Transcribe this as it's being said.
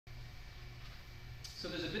So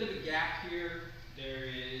there's a bit of a gap here. There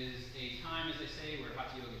is a time, as I say, where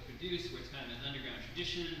Hatha Yoga is produced, where it's kind of an underground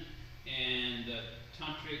tradition, and the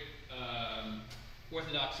tantric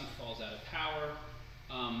orthodoxy falls out of power.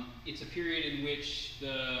 It's a period in which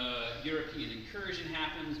the European incursion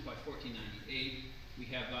happens by 1498. We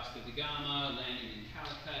have Vasco da Gama landing in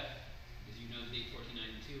Calicut. As you know, the date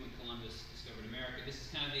 1492 when Columbus discovered America. This is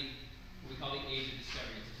kind of what we call the age of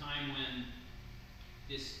discovery. It's a time when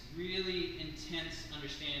this really intense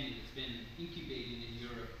understanding that's been incubating in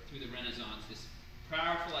Europe through the Renaissance, this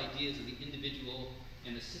powerful ideas of the individual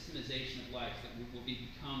and the systemization of life that will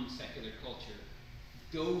become secular culture,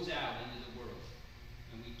 goes out into the world.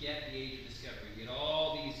 And we get the age of discovery. We get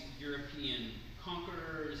all these European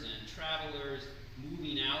conquerors and travelers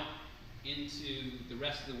moving out into the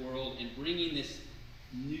rest of the world and bringing this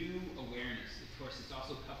new awareness. Of course, it's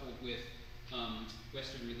also coupled with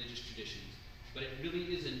Western religious traditions. But it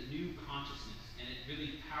really is a new consciousness, and it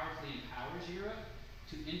really powerfully empowers Europe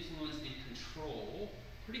to influence and control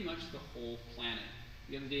pretty much the whole planet.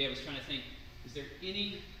 The other day I was trying to think, is there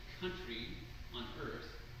any country on Earth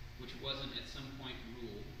which wasn't at some point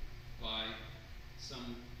ruled by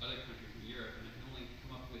some other country from Europe? And I can only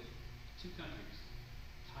come up with two countries,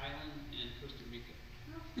 Thailand and Costa Rica.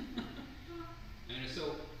 And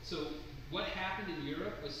so what happened in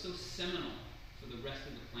Europe was so seminal for the rest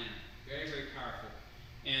of the planet. Very, very powerful.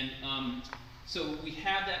 And so we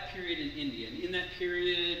have that period in India. And in that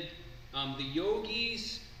period, the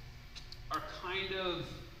yogis are kind of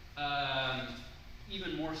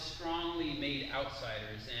even more strongly made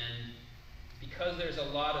outsiders. And because there's a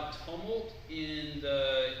lot of tumult in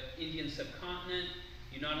the Indian subcontinent,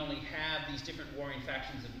 you not only have these different warring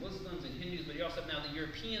factions of Muslims and Hindus, but you also have now the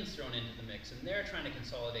Europeans thrown into the mix. And they're trying to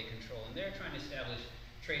consolidate control. And they're trying to establish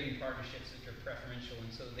trading partnerships which are preferential,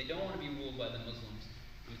 and so they don't want to be ruled by the Muslims.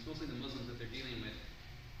 It's mostly the Muslims that they're dealing with.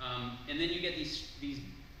 And then you get these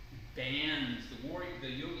bands, the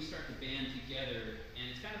yogis start to band together, and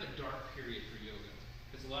it's kind of a dark period for yoga,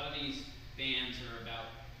 because a lot of these bands are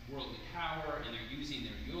about worldly power, and they're using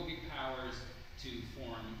their yogic powers to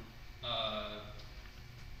form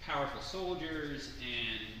powerful soldiers,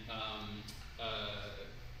 and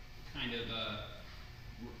it's kind of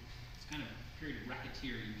period of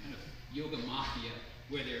racketeering, kind of yoga mafia,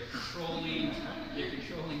 where they're controlling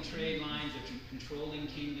trade lines, they're controlling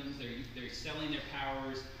kingdoms, they're selling their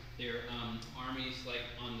powers, their armies, like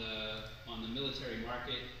on the military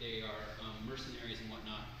market, they are mercenaries and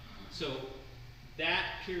whatnot. So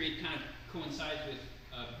that period kind of coincides with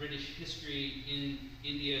British history in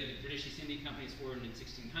India. The British East India Company is formed in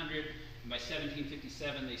 1600, and by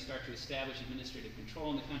 1757 they start to establish administrative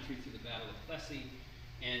control in the country through the Battle of Plessy.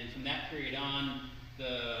 And from that period on,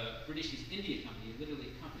 the British East India Company, literally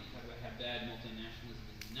a company, talk about how bad multinationalism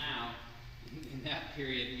is now, in that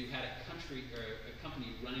period you had a country, or a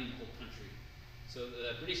company running the whole country. So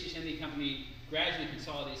the British East India Company gradually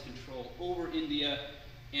consolidates control over India,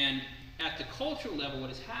 and at the cultural level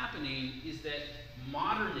what is happening is that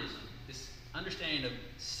modernism, this understanding of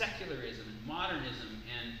secularism and modernism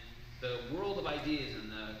and the world of ideas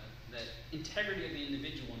and the integrity of the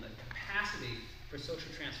individual and the capacity for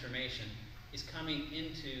social transformation is coming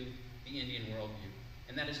into the Indian worldview.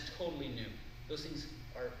 And that is totally new. Those things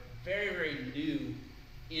are very, very new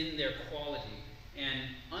in their quality.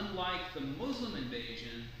 And unlike the Muslim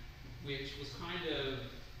invasion, which was kind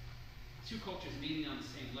of two cultures meeting on the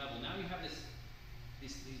same level, now you have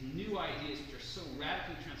these new ideas which are so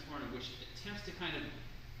radically transformative, which attempts to kind of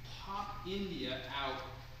pop India out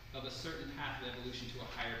of a certain path of evolution to a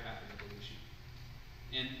higher path of evolution.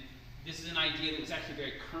 And this is an idea that was actually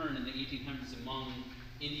very current in the 1800s among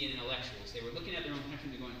Indian intellectuals. They were looking at their own country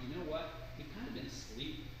and they're going, you know what? We've kind of been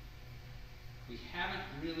asleep. We haven't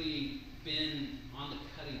really been on the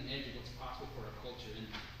cutting edge of what's possible for our culture. And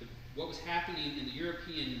what was happening in the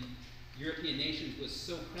European nations was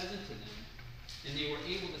so present to them, and they were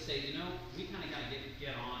able to say, you know, we kind of got to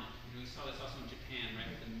get on. You know, we saw this also in Japan, right,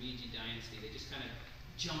 with the Meiji dynasty. They just kind of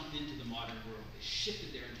jumped into the modern world. They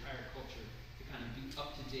shifted their entire culture to kind of be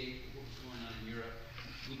up to date with what was going on in Europe.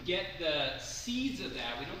 We get the seeds of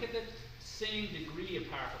that. We don't get the same degree of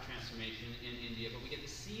powerful transformation in India, but we get the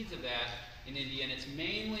seeds of that in India, and it's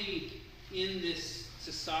mainly in this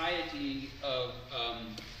society of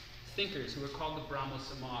thinkers who are called the Brahmo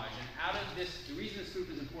Samaj. And out of this, the reason this group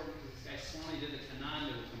is important is this guy Swami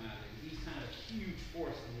Vivekananda will come out of it. He's kind of a huge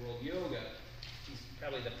force in world yoga. He's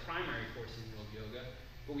probably the primary force in world yoga.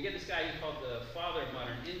 But we get this guy who's called the father of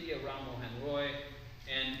modern India, Ram Mohan Roy,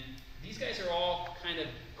 and these guys are all kind of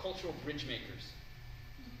cultural bridge makers.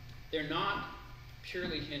 They're not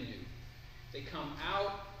purely Hindu. They come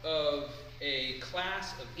out of a class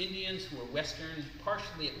class of Indians who were Western,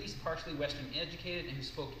 at least partially Western educated, and who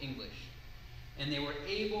spoke English. And they were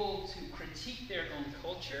able to critique their own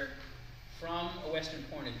culture from a Western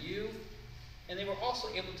point of view, and they were also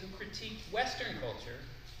able to critique Western culture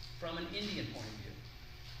from an Indian point of view.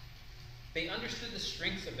 They understood the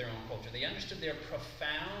strengths of their own culture. They understood their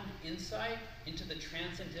profound insight into the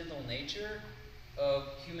transcendental nature of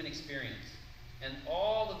human experience. And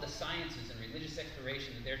all of the sciences and religious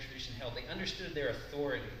exploration that their tradition held, they understood their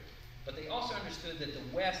authority. But they also understood that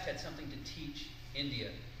the West had something to teach India.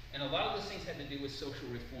 And a lot of those things had to do with social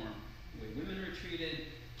reform. The way women were treated,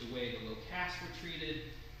 the way the low castes were treated,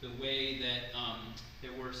 the way that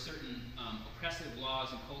there were certain oppressive laws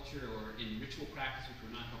in culture or in ritual practice which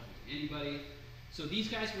were not helpful to anybody. So these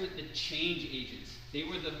guys were the change agents. They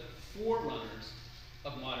were the forerunners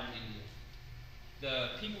of modern India. The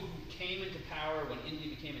people who came into power when India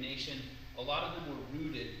became a nation, a lot of them were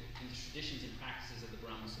rooted in the traditions and practices of the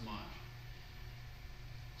Brahmo Samaj.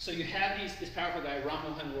 So you have this powerful guy, Ram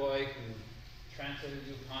Mohan Roy, who translated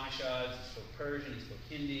the Upanishads. He spoke Persian, he spoke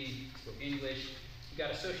Hindi, he spoke English. He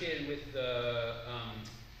got associated with the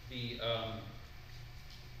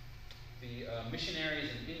missionaries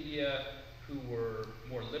in India who were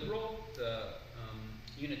more liberal, the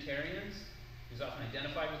Unitarians. He was often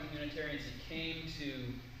identified with the Unitarians. He came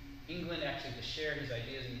to England actually to share his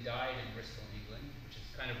ideas, and he died in Bristol, England, which is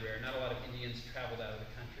kind of rare. Not a lot of Indians traveled out of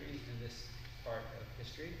the country in this part of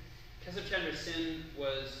history. Keshav Chandra Sen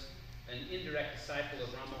was an indirect disciple of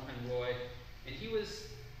Ram Mohan Roy, and he was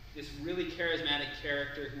this really charismatic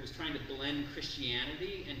character who was trying to blend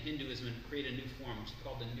Christianity and Hinduism and create a new form, which is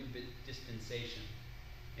called the New Dispensation.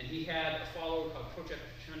 And he had a follower called Project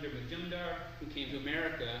Chandra Majumdar, who came to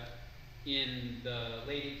America in the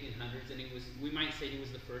late 1800s, and we might say he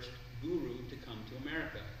was the first guru to come to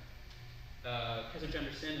America. Keshav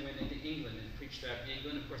Chandra Sen went into England and preached throughout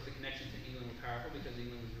England. Of course, the connections to England were powerful because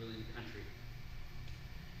England was really the country.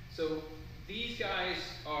 So these guys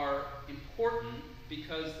are important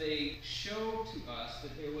because they show to us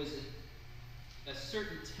that there was a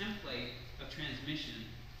certain template of transmission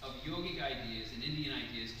of yogic ideas and Indian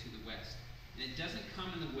ideas to the West. And it doesn't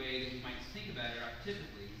come in the way that we might think about it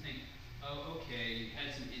typically. We think, oh, okay, you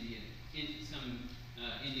had some Indian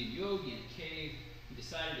yogi in a cave who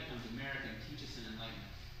decided to come to America and teach us an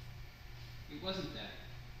enlightenment. It wasn't that.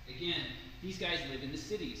 Again, these guys lived in the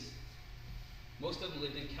cities. Most of them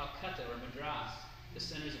lived in Calcutta or Madras, the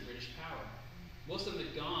centers of British power. Most of them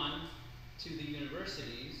had gone to the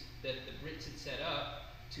universities that the Brits had set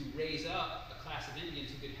up to raise up a class of Indians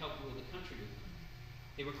who could help rule the country with them.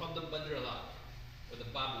 They were called the Bhadralak, or the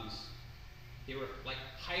Babus. They were like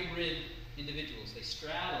hybrid individuals. They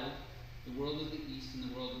straddled the world of the East and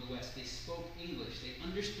the world of the West. They spoke English. They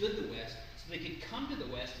understood the West, so they could come to the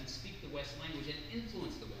West and speak the West language and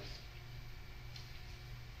influence the West.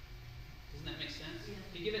 Doesn't that make sense? Yeah.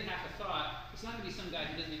 If you give it half a thought, it's not going to be some guy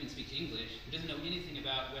who doesn't even speak English, who doesn't know anything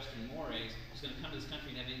about Western mores, who's going to come to this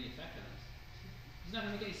country and have any effect on us. It's not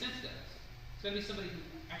going to make any sense to us. It's going to be somebody who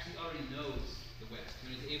actually already knows the West,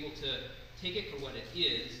 who is able to take it for what it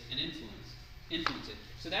is and influence it.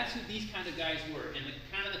 So that's who these kind of guys were. And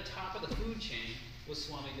kind of the top of the food chain was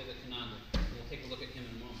Swami Vivekananda. We'll take a look at him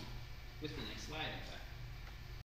in a moment, with the next slide, in fact.